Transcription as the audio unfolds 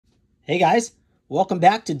Hey guys, welcome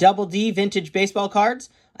back to Double D Vintage Baseball Cards.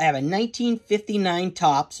 I have a 1959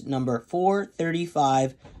 Topps number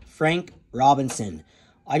 435 Frank Robinson.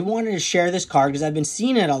 I wanted to share this card because I've been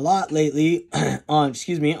seeing it a lot lately on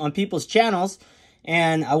people's channels,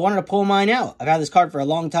 and I wanted to pull mine out. I've had this card for a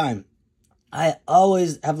long time. I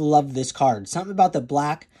always have loved this card. Something about the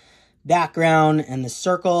black background and the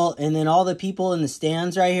circle, and then all the people in the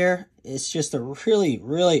stands right here. It's just a really,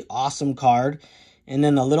 really awesome card. And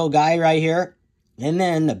then the little guy right here. And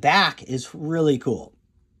then the back is really cool.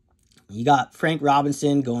 You got Frank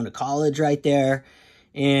Robinson going to college right there.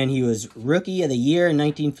 And he was Rookie of the Year in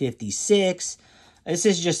 1956. This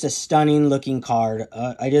is just a stunning looking card.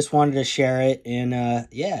 I just wanted to share it. And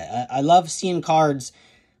yeah, I love seeing cards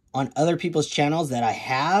on other people's channels that I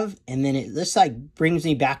have. And then it just like brings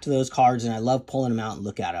me back to those cards. And I love pulling them out and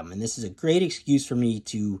look at them. And this is a great excuse for me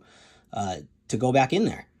to go back in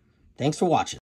there. Thanks for watching.